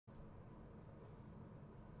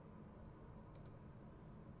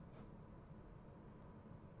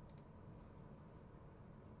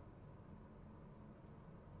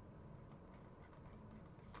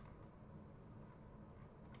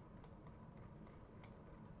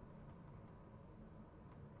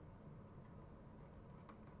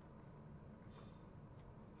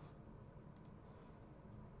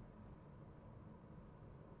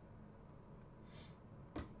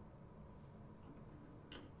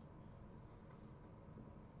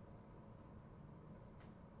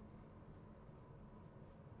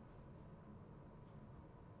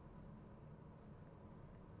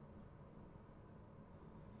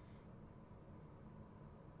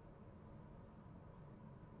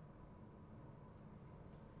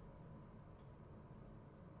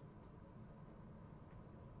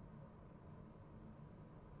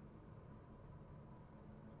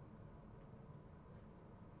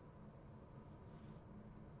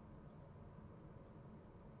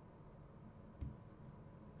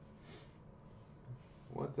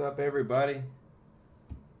What's up, everybody?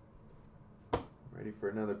 Ready for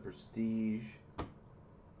another Prestige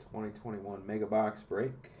 2021 Mega Box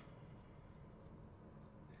break.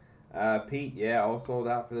 Pete, yeah, all sold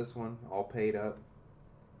out for this one. All paid up.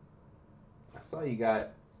 I saw you got.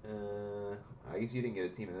 I guess you didn't get a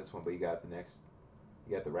team in this one, but you got the next.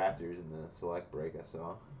 You got the Raptors in the select break. I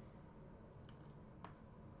saw.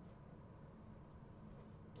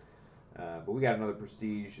 But we got another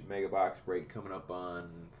Prestige Mega Box break coming up on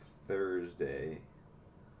Thursday.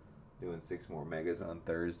 Doing 6 more Megas on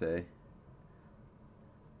Thursday.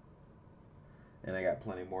 And I got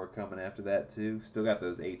plenty more coming after that, too. Still got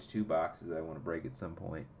those H2 boxes that I want to break at some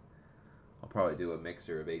point. I'll probably do a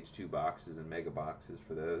mixer of H2 boxes and Mega boxes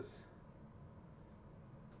for those.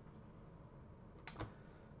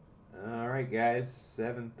 Alright, guys.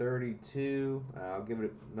 7:32. I'll give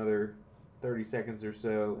it another 30 seconds or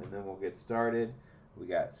so, and then we'll get started. We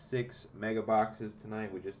got 6 Mega boxes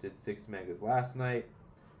tonight. We just did 6 Megas last night.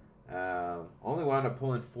 Only wound up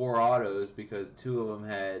pulling 4 autos because 2 of them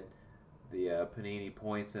had the Panini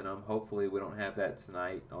points in them. Hopefully we don't have that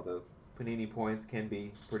tonight, although Panini points can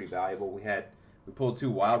be pretty valuable. We pulled 2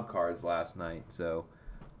 wild cards last night, so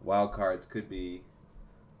wild cards could be,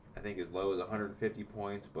 I think, as low as 150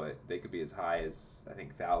 points, but they could be as high as, I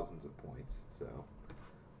think, thousands of points. So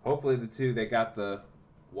hopefully the 2 that got the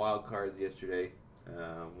wild cards yesterday,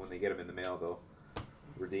 when they get them in the mail, they'll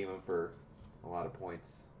redeem them for a lot of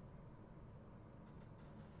points.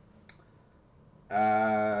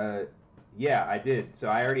 Yeah, I did. So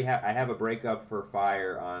I already have a breakup for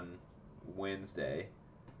Fire on Wednesday.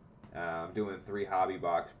 I'm doing 3 hobby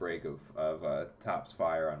box break of Topps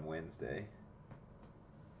Fire on Wednesday.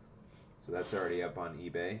 So that's already up on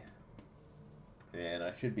eBay. And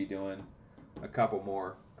I should be doing a couple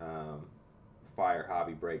more Fire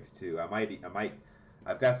hobby breaks too.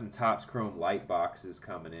 I've got some Topps Chrome Light boxes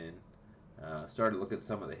coming in. Started looking at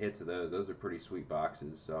some of the hits of those. Those are pretty sweet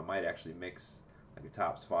boxes. So I might actually mix like a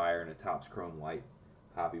Topps Fire and a Topps Chrome Light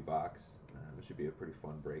hobby box. It should be a pretty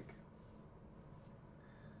fun break.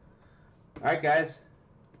 Alright, guys,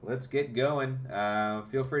 let's get going.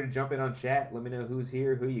 Feel free to jump in on chat. Let me know who's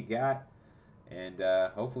here, who you got. And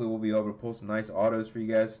hopefully we'll be able to pull some nice autos for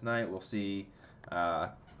you guys tonight. We'll see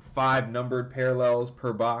 5 numbered parallels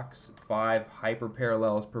per box, 5 hyper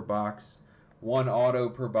parallels per box, 1 auto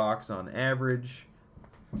per box on average.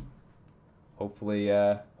 Hopefully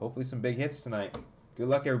some big hits tonight. Good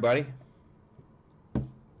luck, everybody.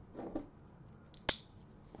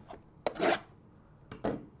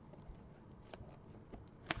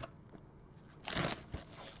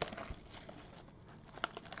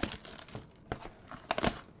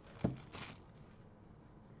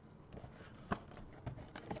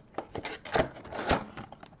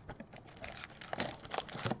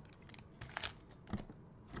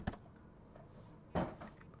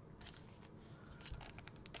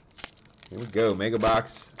 Here we go, Mega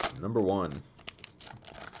Box number 1.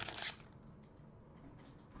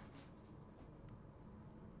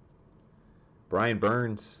 Brian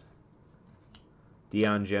Burns,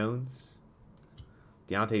 Deion Jones,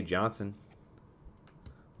 Deontay Johnson,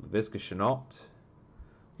 Laviska Shenault.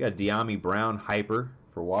 We got De'Ami Brown Hyper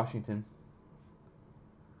for Washington.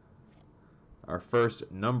 Our first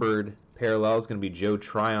numbered parallel is going to be Joe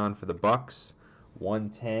Tryon for the Bucks.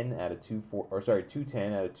 210 out of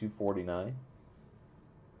 249.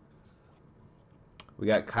 We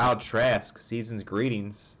got Kyle Trask, Season's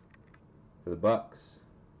Greetings for the Bucks.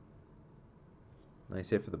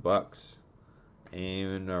 Nice hit for the Bucks.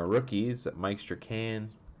 And our rookies, Mike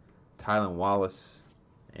Strachan, Tylan Wallace,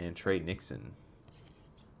 and Trey Nixon.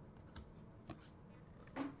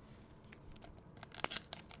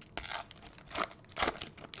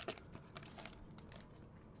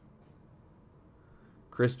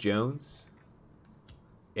 Chris Jones,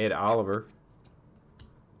 Ed Oliver,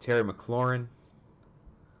 Terry McLaurin.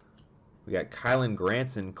 We got Kylan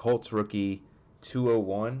Granson, Colts rookie,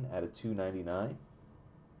 201 out of 299.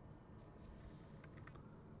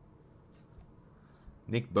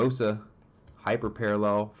 Nick Bosa, hyper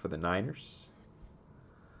parallel for the Niners.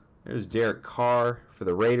 There's Derek Carr for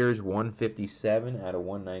the Raiders, 157 out of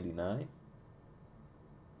 199.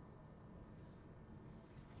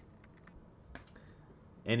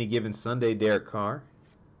 Any Given Sunday, Derek Carr.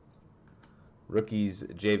 Rookies,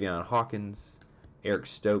 Javion Hawkins, Eric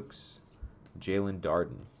Stokes, Jalen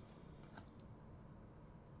Darden.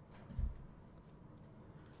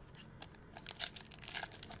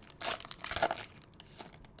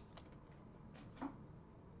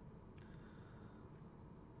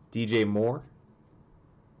 DJ Moore,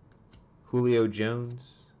 Julio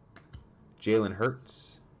Jones, Jalen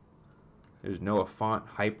Hurts, There's Noah Fant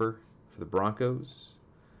hyper for the Broncos.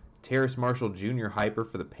 Terrace Marshall Jr. hyper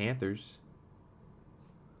for the Panthers.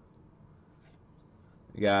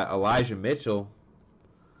 We got Elijah Mitchell.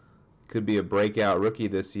 Could be a breakout rookie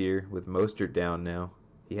this year with Mostert down now.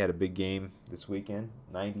 He had a big game this weekend.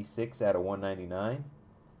 96 out of 199.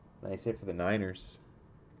 Nice hit for the Niners.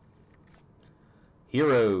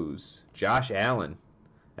 Heroes. Josh Allen.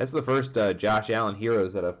 That's the first Josh Allen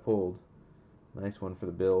Heroes that I've pulled. Nice one for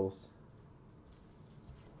the Bills.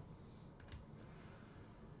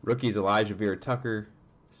 Rookies Elijah Vera Tucker,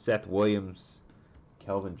 Seth Williams,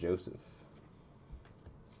 Kelvin Joseph.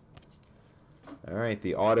 Alright,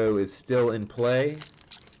 the auto is still in play.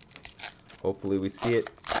 Hopefully we see it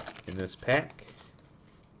in this pack.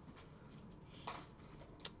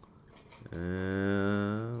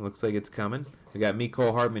 Looks like it's coming. We got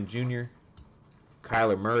Mecole Hardman Jr.,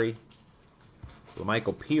 Kyler Murray,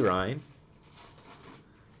 La'Mical Pirine,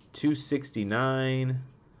 269,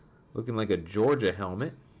 looking like a Georgia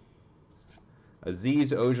helmet. Azeez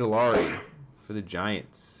Ojulari for the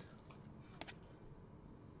Giants.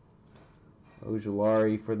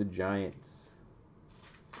 Ojulari for the Giants.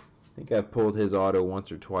 I think I've pulled his auto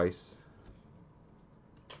once or twice.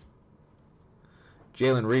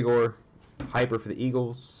 Jalen Reagor, hyper for the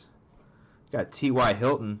Eagles. Got T.Y.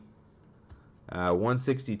 Hilton,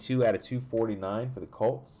 162 out of 249 for the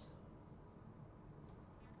Colts.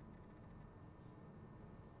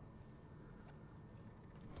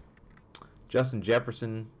 Justin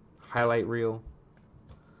Jefferson, highlight reel.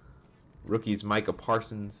 Rookies Micah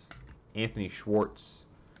Parsons, Anthony Schwartz,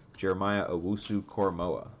 Jeremiah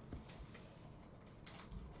Owusu-Koramoah.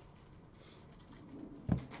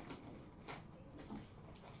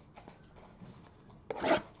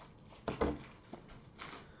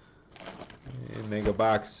 And Mega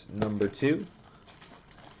Box number 2.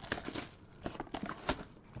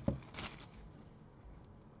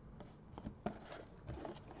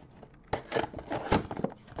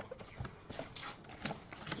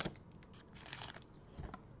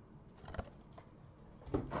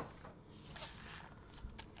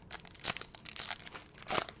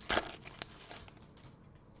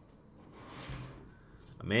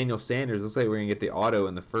 Emmanuel Sanders, looks like we're going to get the auto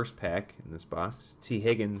in the first pack in this box. T.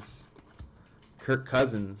 Higgins, Kirk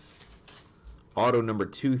Cousins, auto number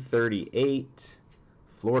 238,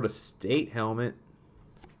 Florida State helmet,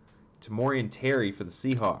 Tamorrion Terry for the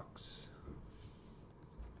Seahawks.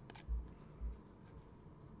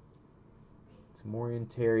 Tamorrion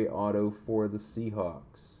Terry auto for the Seahawks.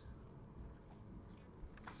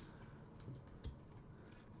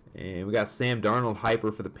 And we got Sam Darnold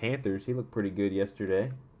hyper for the Panthers. He looked pretty good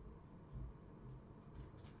yesterday.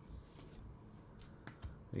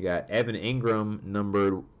 We got Evan Ingram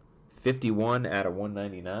numbered 51 out of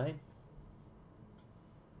 199.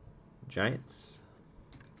 Giants.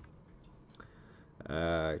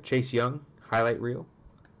 Chase Young highlight reel.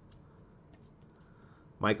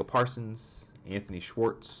 Micah Parsons, Anthony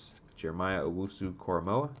Schwartz, Jeremiah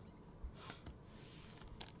Owusu-Koramoah.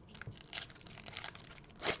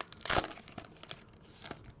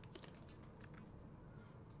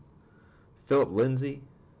 Philip Lindsay,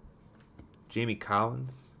 Jamie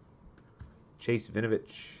Collins, Chase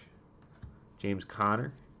Vinovich, James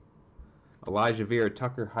Conner, Elijah Vera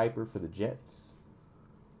Tucker hyper for the Jets.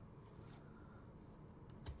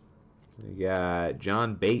 We got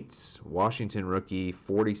John Bates, Washington rookie,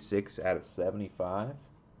 46 out of 75.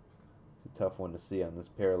 It's a tough one to see on this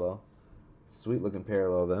parallel. Sweet looking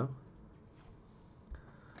parallel though.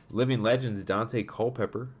 Living Legends, Dante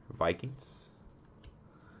Culpepper, Vikings.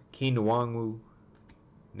 Keen Nwangwu,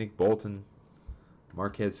 Nick Bolton,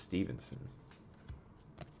 Marquez Stevenson.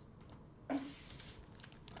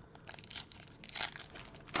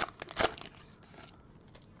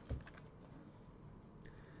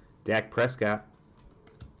 Dak Prescott,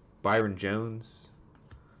 Byron Jones,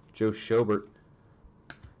 Joe Schobert.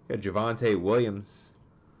 Got Javonte Williams,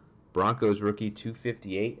 Broncos rookie,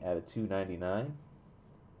 258 out of 299.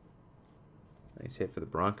 Nice hit for the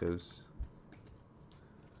Broncos.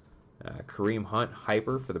 Kareem Hunt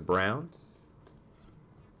hyper for the Browns.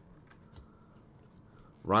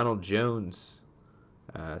 Ronald Jones,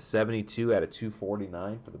 72 out of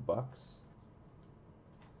 249 for the Bucks.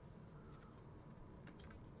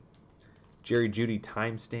 Jerry Jeudy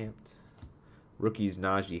time-stamped. Rookies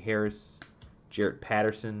Najee Harris, Jarrett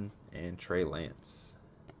Patterson, and Trey Lance.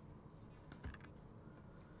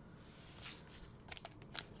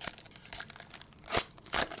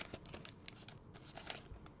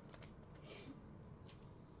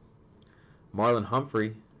 Marlon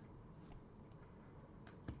Humphrey,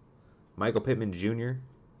 Michael Pittman Jr.,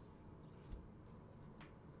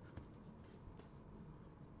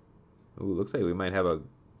 Ooh, looks like we might have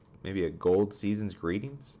maybe a gold season's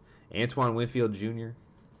greetings. Antoine Winfield Jr.,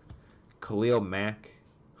 Khalil Mack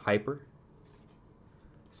hyper,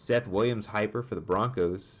 Seth Williams hyper for the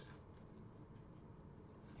Broncos,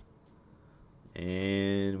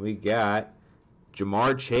 and we got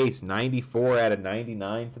Jamar Chase 94 out of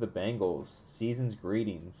 99 for the Bengals. Season's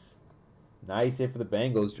greetings. Nice hit for the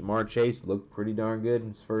Bengals. Jamar Chase looked pretty darn good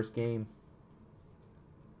in his first game.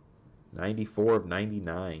 94 of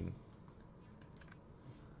 99.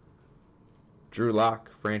 Drew Lock,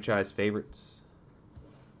 franchise favorites.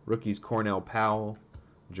 Rookies Cornell Powell,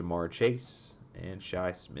 Jamar Chase, and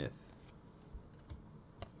Shi Smith.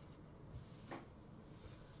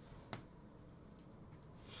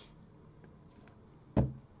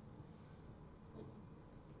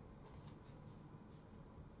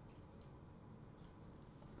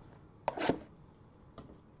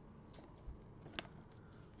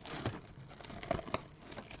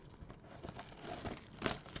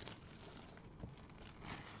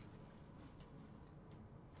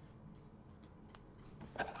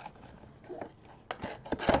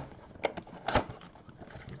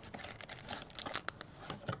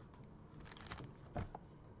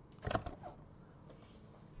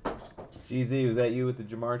 GZ, was that you with the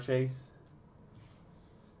Jamar Chase?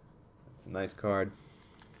 That's a nice card.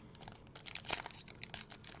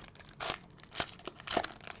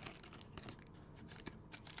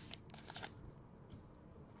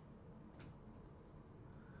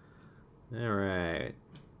 All right.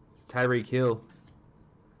 Tyreek Hill,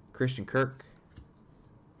 Christian Kirk,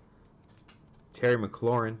 Terry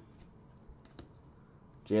McLaurin,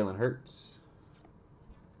 Jalen Hurts.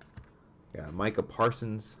 Got Micah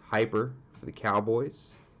Parsons hyper for the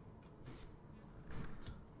Cowboys.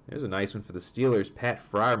 There's a nice one for the Steelers. Pat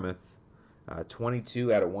Freiermuth,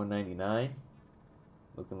 22 out of 199.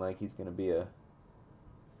 Looking like he's going to be a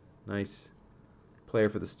nice player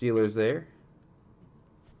for the Steelers there.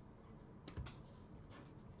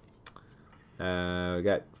 We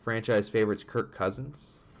got franchise favorites Kirk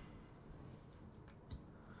Cousins.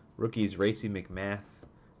 Rookies Racey McMath,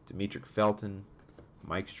 Demetric Felton,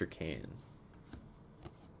 Mike Stracan.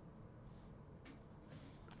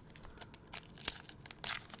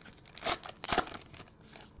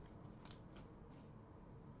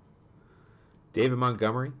 David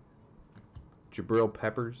Montgomery, Jabril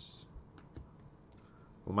Peppers,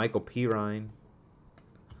 Michael Pirine.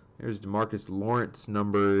 There's DeMarcus Lawrence,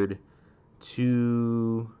 numbered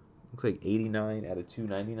 2, looks like 89 out of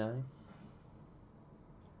 299.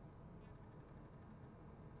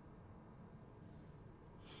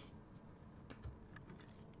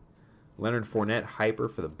 Leonard Fournette hyper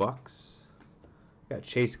for the Bucks. Got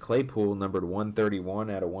Chase Claypool, numbered 131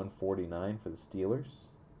 out of 149 for the Steelers.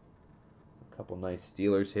 A couple nice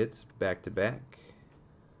Steelers hits back to back.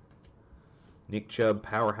 Nick Chubb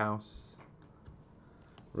powerhouse.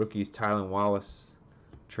 Rookies Tylan Wallace,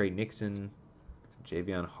 Trey Nixon,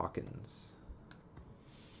 Javion Hawkins.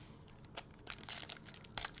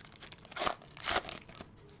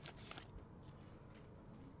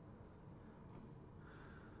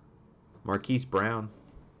 Marquise Brown,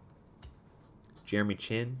 Jeremy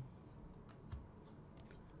Chin,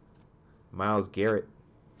 Myles Garrett.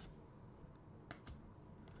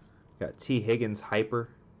 Got T. Higgins hyper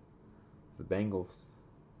for the Bengals.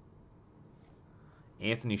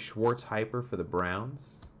 Anthony Schwartz hyper for the Browns.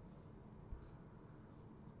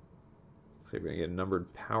 Looks like we're going to get a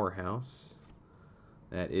numbered powerhouse.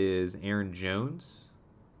 That is Aaron Jones.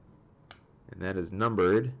 And that is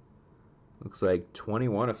numbered, looks like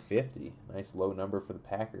 21 of 50. Nice low number for the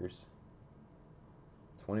Packers.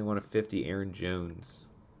 21 of 50, Aaron Jones.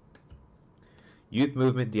 Youth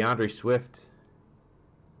movement, DeAndre Swift.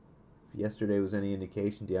 If yesterday was any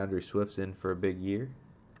indication, DeAndre Swift's in for a big year.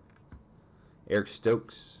 Eric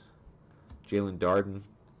Stokes, Jalen Darden,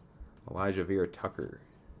 Elijah Vera Tucker.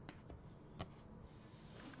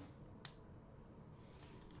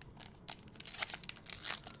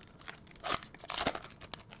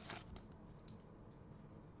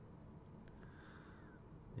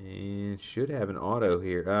 And should have an auto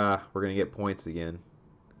here. We're going to get points again.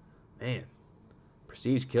 Man,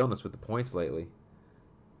 Prestige killing us with the points lately.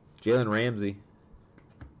 Jalen Ramsey,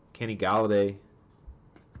 Kenny Galladay,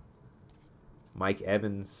 Mike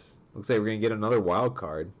Evans. Looks like we're going to get another wild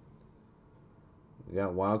card. We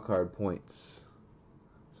got wild card points.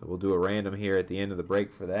 So we'll do a random here at the end of the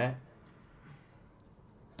break for that.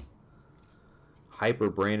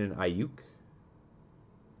 Hyper Brandon Ayuk.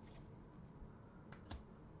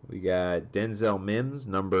 We got Denzel Mims,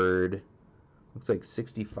 numbered, looks like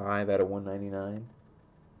 65 out of 199.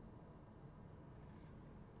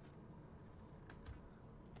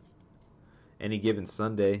 Any Given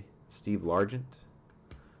Sunday, Steve Largent.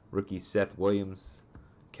 Rookie Seth Williams,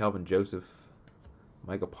 Kelvin Joseph,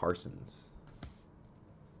 Micah Parsons.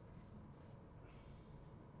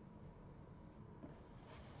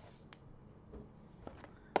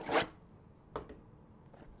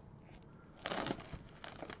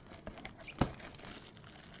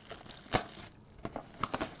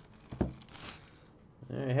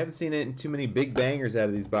 I haven't seen it in too many big bangers out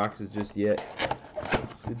of these boxes just yet.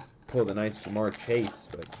 Did pull the nice Jamar Chase,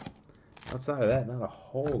 but outside of that, not a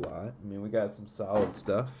whole lot. I mean, we got some solid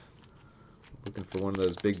stuff. Looking for one of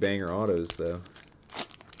those big banger autos, though.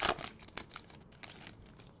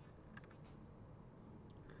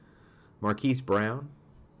 Marquise Brown,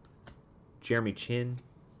 Jeremy Chin,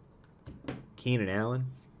 Keenan Allen,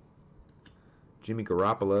 Jimmy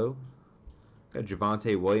Garoppolo. Got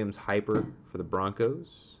Javonte Williams hyper for the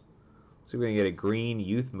Broncos. So we're going to get a green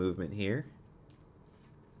youth movement here.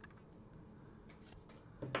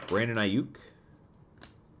 Brandon Ayuk.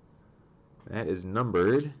 That is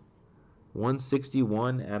numbered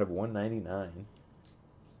 161 out of 199.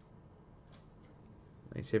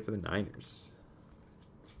 Nice hit for the Niners.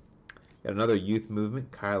 Got another youth movement,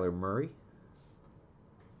 Kyler Murray.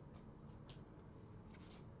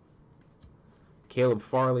 Caleb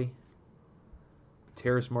Farley.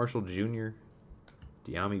 Terrace Marshall Jr.,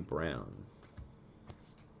 De'Ami Brown.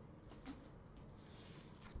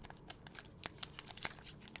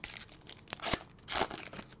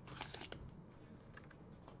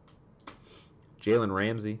 Jalen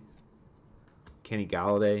Ramsey, Kenny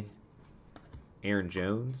Galladay, Aaron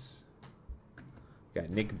Jones. Got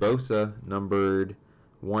Nick Bosa, numbered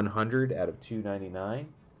 100 out of 299.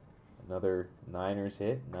 Another Niners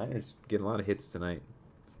hit. Niners getting a lot of hits tonight.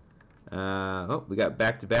 We got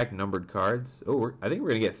back-to-back numbered cards. I think we're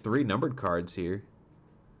going to get 3 numbered cards here.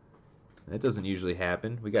 That doesn't usually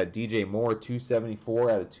happen. We got DJ Moore,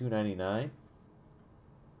 274 out of 299.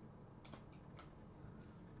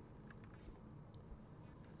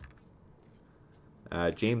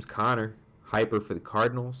 James Conner, hyper for the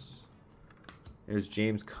Cardinals. There's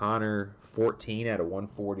James Conner, 14 out of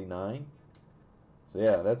 149. So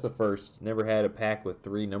yeah, that's the first. Never had a pack with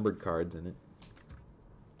 3 numbered cards in it.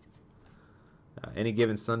 Any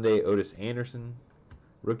Given Sunday, Otis Anderson.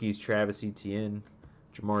 Rookies, Travis Etienne,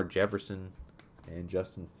 Jamar Jefferson, and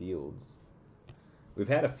Justin Fields. We've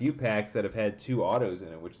had a few packs that have had 2 autos in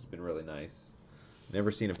it, which has been really nice. Never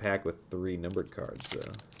seen a pack with 3 numbered cards, though.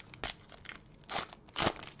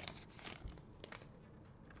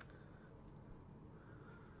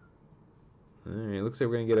 Alright, looks like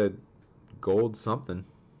we're going to get a gold something.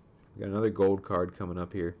 We got another gold card coming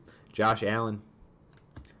up here. Josh Allen,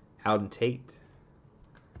 Alden Tate,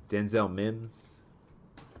 Denzel Mims.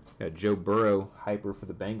 Got Joe Burrow hyper for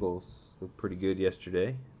the Bengals. Looked pretty good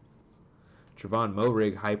yesterday. Trevon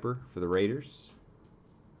Moehrig hyper for the Raiders.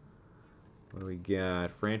 What do we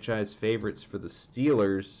got? Franchise favorites for the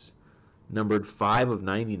Steelers. Numbered 5 of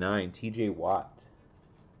 99. TJ Watt.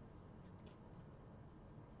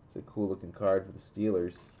 It's a cool looking card for the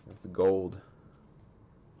Steelers. That's the gold.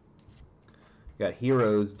 Got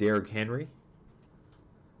Heroes, Derrick Henry.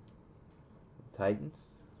 Titans.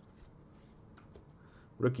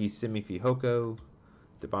 Rookie Simi Fehoko,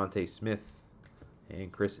 Devontae Smith,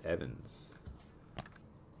 and Chris Evans.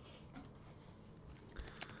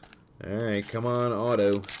 Alright, come on,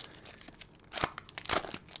 auto.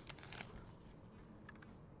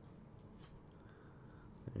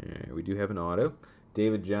 Alright, we do have an auto.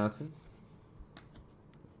 David Johnson,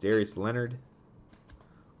 Darius Leonard,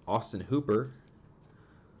 Austin Hooper,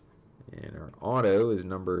 and our auto is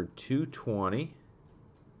number 220.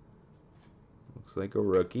 Looks like a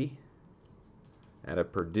rookie. Out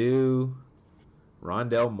of Purdue,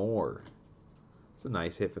 Rondell Moore. It's a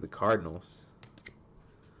nice hit for the Cardinals.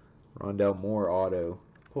 Rondell Moore auto.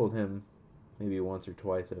 Pulled him maybe once or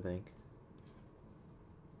twice, I think.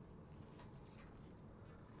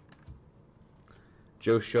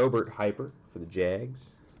 Joe Schobert hyper for the Jags.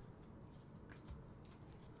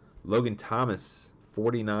 Logan Thomas,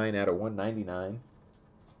 49 out of 199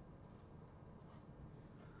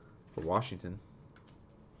 for Washington.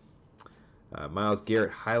 Myles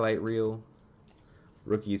Garrett highlight reel.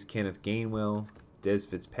 Rookies Kenneth Gainwell, Dez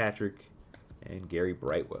Fitzpatrick, and Gary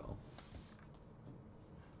Brightwell.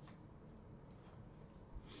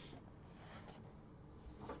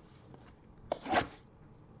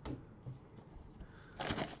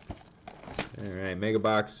 Alright, Mega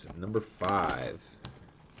Box number 5.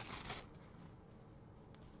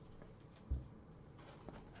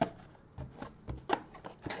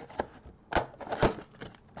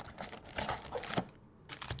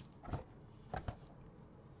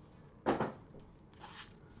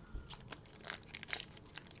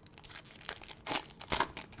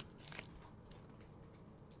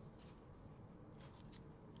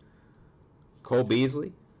 Cole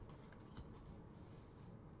Beasley,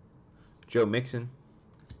 Joe Mixon,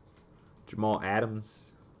 Jamal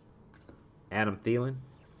Adams, Adam Thielen.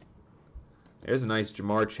 There's a nice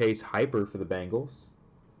Jamar Chase hyper for the Bengals.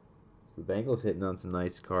 So the Bengals hitting on some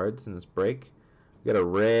nice cards in this break. We got a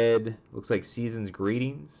red, looks like Season's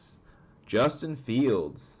Greetings, Justin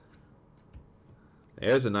Fields.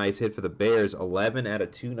 There's a nice hit for the Bears, 11 out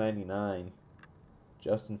of 299.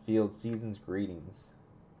 Justin Fields, Season's Greetings.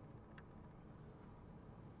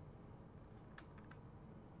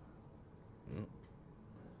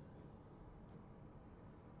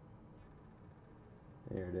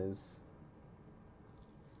 There it is.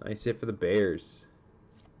 Nice hit for the Bears.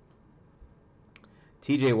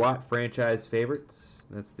 TJ Watt, franchise favorites.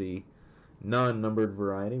 That's the non-numbered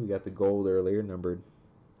variety. We got the gold earlier, numbered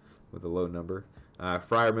with a low number.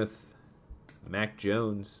 Freiermuth, Mac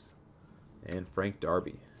Jones, and Frank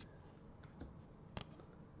Darby.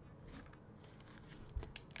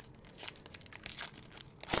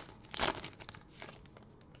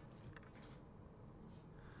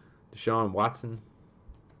 Deshaun Watson,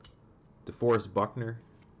 DeForest Buckner,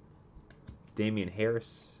 Damian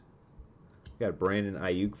Harris. We got Brandon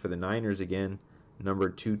Ayuk for the Niners again,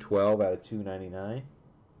 numbered 212 out of 299.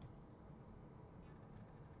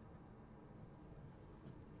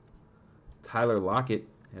 Tyler Lockett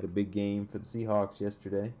had a big game for the Seahawks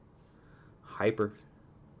yesterday. Hyper.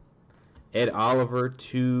 Ed Oliver,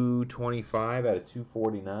 225 out of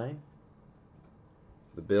 249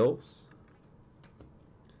 for the Bills.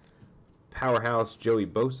 Powerhouse Joey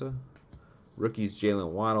Bosa. Rookies Jalen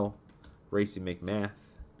Waddle, Racey McMath,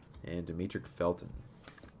 and Demetric Felton.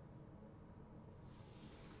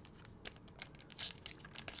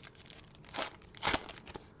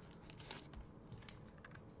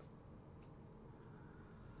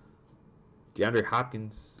 DeAndre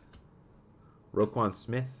Hopkins, Roquan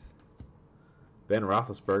Smith, Ben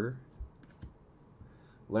Roethlisberger,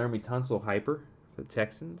 Laramie Tunsil hyper for the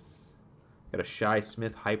Texans. Got a Shi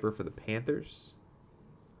Smith hyper for the Panthers.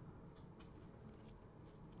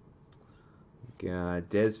 Got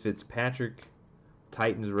Dez Fitzpatrick,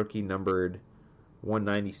 Titans rookie, numbered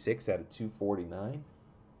 196 out of 249.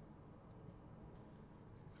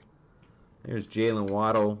 There's Jalen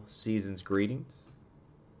Waddle, Season's Greetings.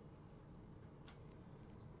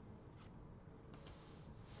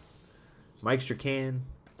 Mike Stracan,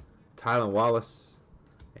 Tylan Wallace,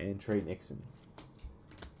 and Trey Nixon.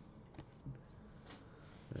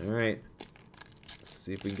 All right, let's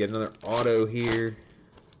see if we can get another auto here.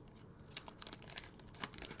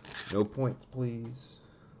 No points, please.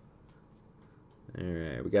 All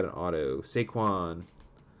right, we got an auto. Saquon,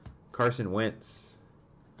 Carson Wentz,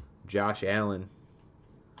 Josh Allen.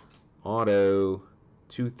 Auto,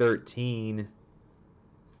 213.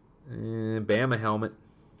 Bama helmet.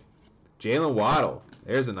 Jalen Waddle.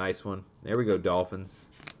 There's a nice one. There we go, Dolphins.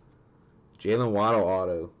 Jalen Waddle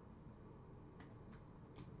auto.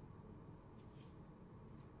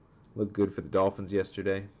 Looked good for the Dolphins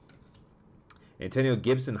yesterday. Antonio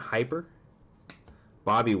Gibson hyper.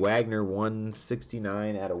 Bobby Wagner,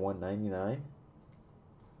 169 out of 199.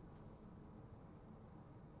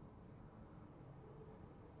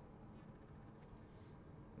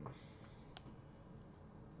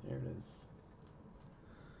 There it is.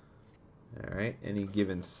 All right, Any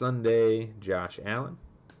Given Sunday, Josh Allen.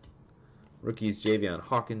 Rookies, Javion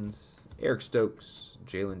Hawkins, Eric Stokes,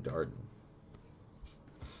 Jalen Darden.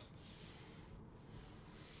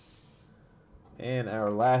 And our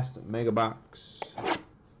last mega box.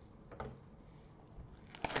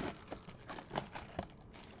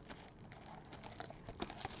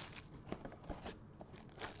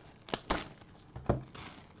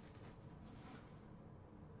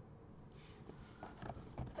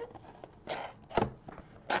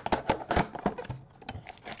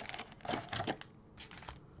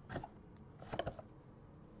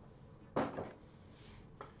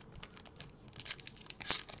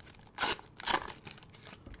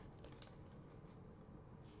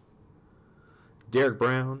 Derek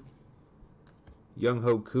Brown, Young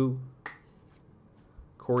Ho Koo,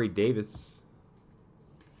 Corey Davis,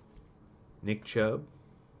 Nick Chubb.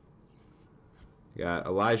 Got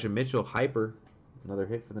Elijah Mitchell hyper, another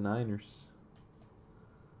hit for the Niners.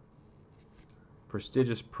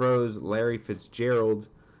 Prestigious Pros, Larry Fitzgerald,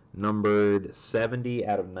 numbered 70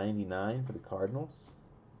 out of 99 for the Cardinals.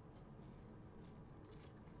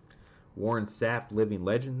 Warren Sapp, Living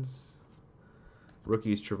Legends.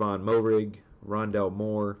 Rookies, Trevon Moehrig, Rondell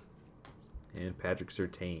Moore, and Patrick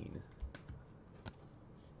Surtain.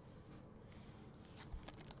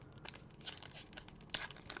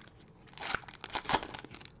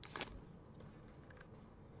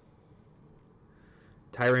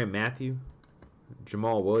 Tyrann Mathieu,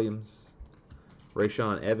 Jamal Williams,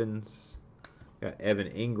 Rashaan Evans, got Evan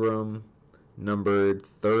Ingram, numbered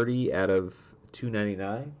 30 out of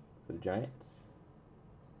 299 for the Giants.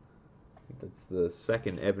 I think that's the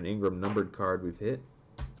second Evan Ingram numbered card we've hit.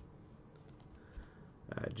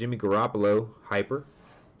 Jimmy Garoppolo, Hyper.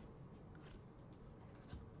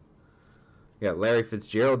 Got Larry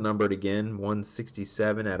Fitzgerald numbered again,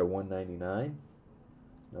 167 out of 199.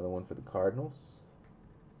 Another one for the Cardinals.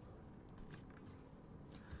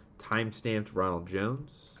 Time-stamped Ronald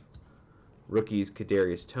Jones. Rookies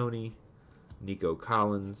Kadarius Toney, Nico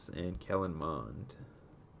Collins, and Kellen Mond.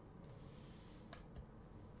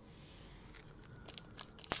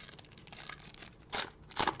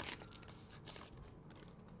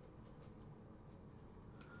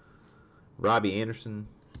 Robbie Anderson,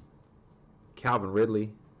 Calvin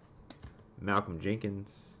Ridley, Malcolm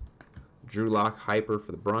Jenkins, Drew Lock Hyper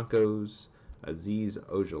for the Broncos, Azeez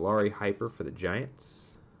Ojulari Hyper for the Giants.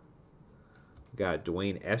 Got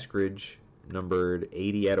Dwayne Eskridge, numbered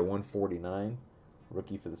 80 out of 149,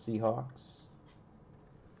 rookie for the Seahawks.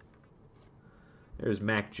 There's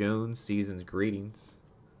Mac Jones, season's greetings,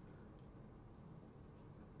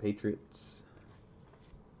 Patriots.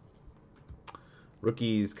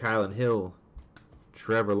 Rookies Kylan Hill,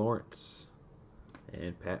 Trevor Lawrence,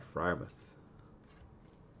 and Pat Freiermuth.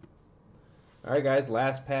 Alright guys,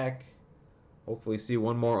 last pack. Hopefully see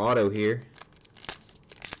one more auto here.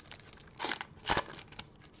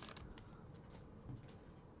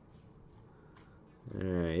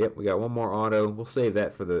 Alright, yep, we got one more auto. We'll save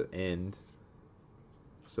that for the end.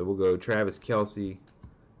 So we'll go Travis Kelce,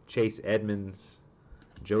 Chase Edmonds,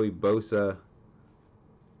 Joey Bosa.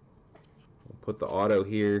 We'll put the auto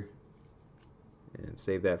here and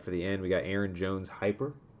save that for the end. We got Aaron Jones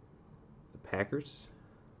Hyper, the Packers.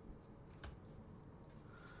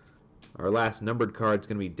 Our last numbered card is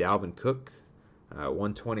going to be Dalvin Cook,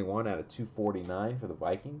 121 out of 249 for the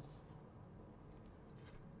Vikings.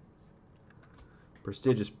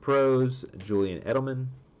 Prestigious Pros, Julian Edelman.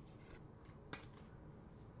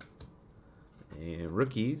 And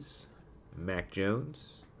rookies, Mac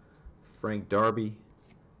Jones, Frank Darby,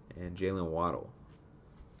 and Jalen Waddle.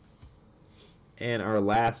 And our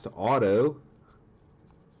last auto,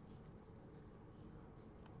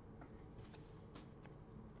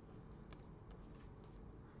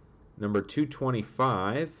 number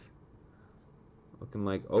 225, looking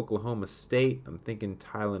like Oklahoma State. I'm thinking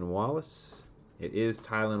Tylan Wallace. It is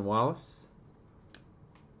Tylan Wallace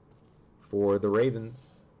for the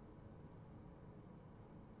Ravens.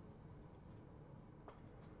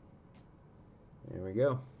 There we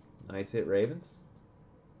go. Nice hit, Ravens.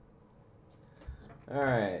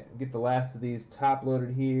 Alright, get the last of these top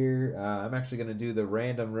loaded here. I'm actually going to do the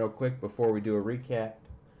random real quick before we do a recap.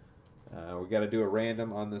 We got to do a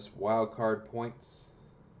random on this wild card points.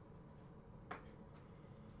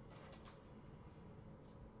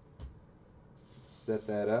 Set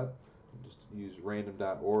that up. Just use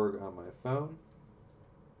random.org on my phone.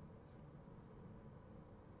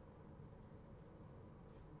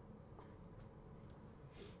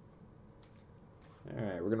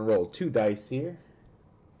 Alright, we're going to roll 2 dice here.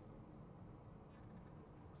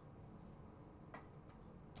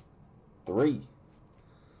 Three.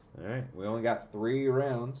 Alright, we only got 3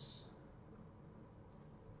 rounds.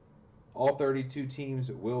 All 32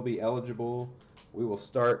 teams will be eligible. We will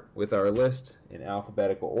start with our list in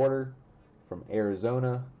alphabetical order from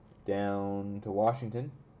Arizona down to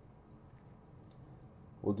Washington.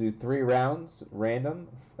 We'll do 3 rounds, random.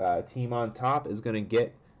 Team on top is going to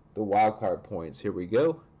get the wild card points. Here we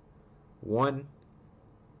go. 1,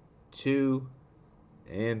 2,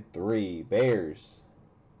 and 3. Bears.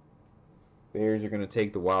 Bears are going to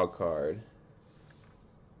take the wild card.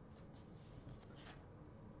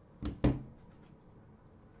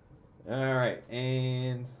 Alright,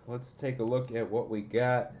 and let's take a look at what we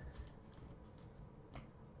got.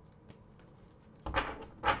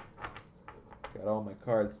 Got all my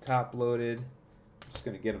cards top loaded. I'm just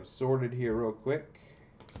going to get them sorted here real quick.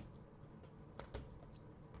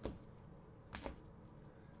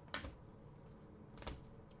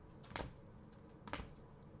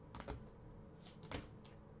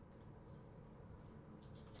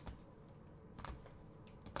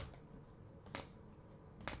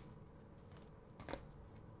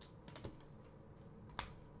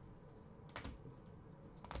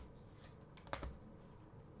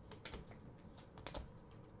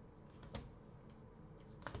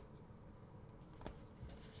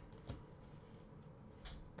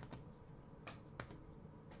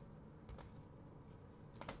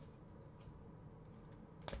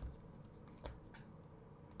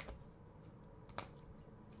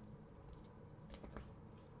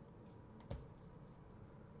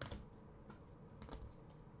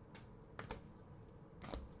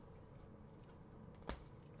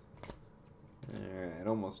 Alright,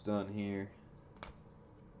 almost done here.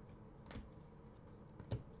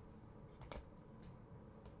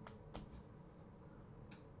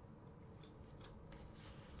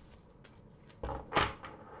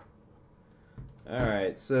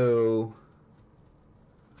 Alright, so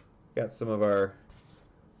got some of our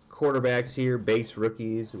quarterbacks here, base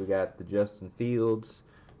rookies. We got the Justin Fields,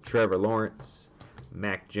 Trevor Lawrence,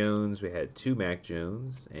 Mac Jones. We had 2 Mac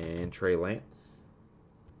Jones, and Trey Lance.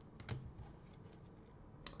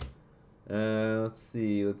 Let's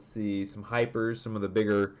see. Some hypers, some of the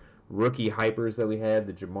bigger rookie hypers that we had.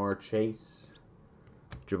 The Jamar Chase,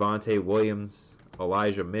 Javonte Williams,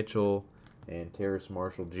 Elijah Mitchell, and Terrace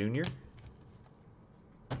Marshall Jr.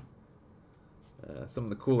 Some of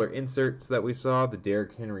the cooler inserts that we saw, the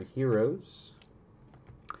Derrick Henry Heroes,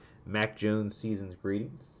 Mac Jones Season's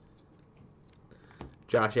Greetings,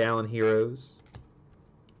 Josh Allen Heroes,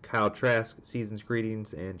 Kyle Trask Season's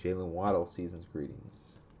Greetings, and Jalen Waddle Season's Greetings.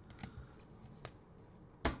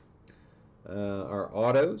 Our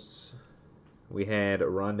autos, we had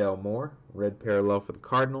Rondale Moore, red parallel for the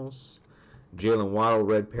Cardinals, Jalen Waddle,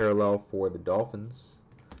 red parallel for the Dolphins,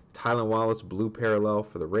 Tylan Wallace, blue parallel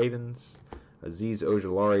for the Ravens, Azeez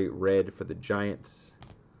Ojulari, red for the Giants,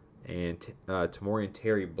 and Tamorrion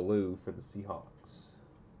Terry, blue for the Seahawks.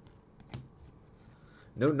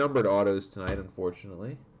 No numbered autos tonight,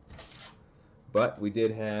 unfortunately, but we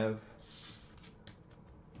did have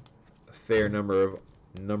a fair number of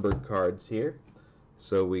numbered cards here.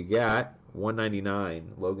 So we got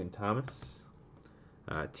 199, Logan Thomas,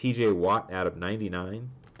 TJ Watt out of 99,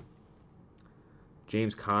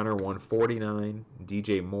 James Conner 149,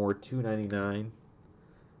 DJ Moore 299,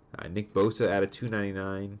 Nick Bosa out of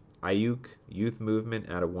 299, Ayuk Youth Movement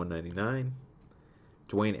out of 199,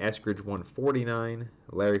 Dwayne Eskridge 149,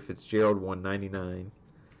 Larry Fitzgerald 199,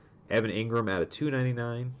 Evan Ingram out of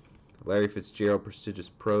 299, Larry Fitzgerald Prestigious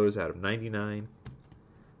Pros out of 99,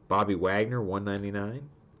 Bobby Wagner 199,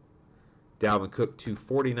 Dalvin Cook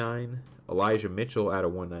 249, Elijah Mitchell out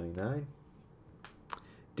of 199,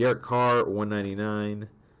 Derek Carr 199,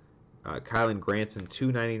 Kylan Granson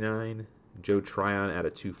 299, Joe Tryon out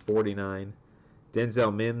of 249,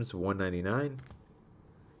 Denzel Mims 199,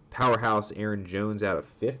 Powerhouse Aaron Jones out of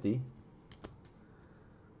 50,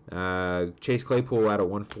 Chase Claypool out of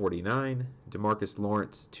 149, DeMarcus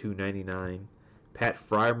Lawrence 299, Pat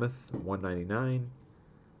Freiermuth 199,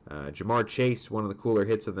 Jamar Chase, one of the cooler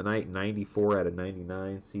hits of the night, 94 out of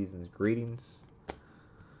 99, Season's Greetings.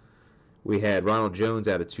 We had Ronald Jones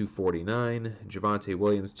out of 249, Javonte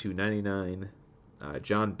Williams 299,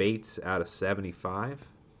 John Bates out of 75,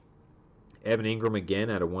 Evan Ingram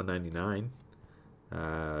again out of 199,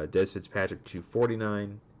 Des Fitzpatrick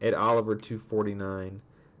 249, Ed Oliver 249,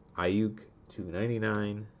 Ayuk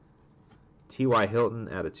 299, T.Y. Hilton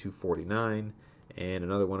out of 249, and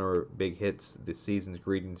another one of our big hits, the Season's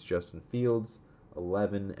Greetings, Justin Fields,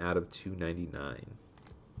 11 out of 299.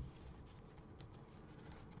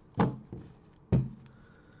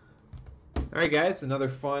 Alright guys, another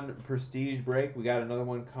fun prestige break. We got another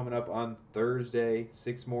one coming up on Thursday.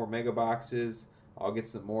 6 more mega boxes. I'll get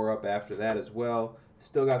some more up after that as well.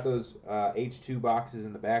 Still got those H2 boxes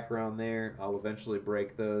in the background there. I'll eventually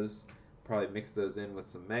break those. Probably mix those in with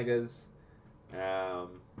some megas.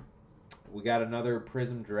 We got another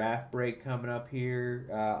Prism draft break coming up here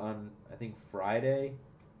on, I think, Friday.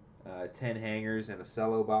 10 hangers and a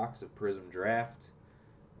cello box of Prism draft.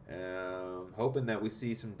 Hoping that we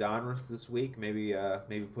see some Donruss this week. Maybe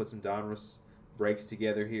put some Donruss breaks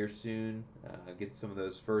together here soon. Get some of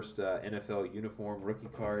those first NFL uniform rookie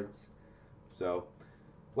cards. So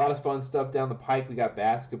a lot of fun stuff down the pike. We got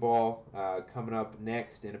basketball coming up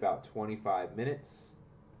next in about 25 minutes.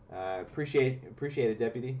 Appreciate it,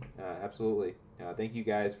 Deputy. Absolutely. Thank you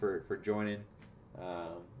guys for joining.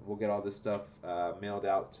 We'll get all this stuff mailed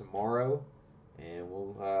out tomorrow, and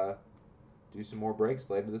we'll do some more breaks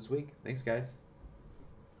later this week. Thanks, guys.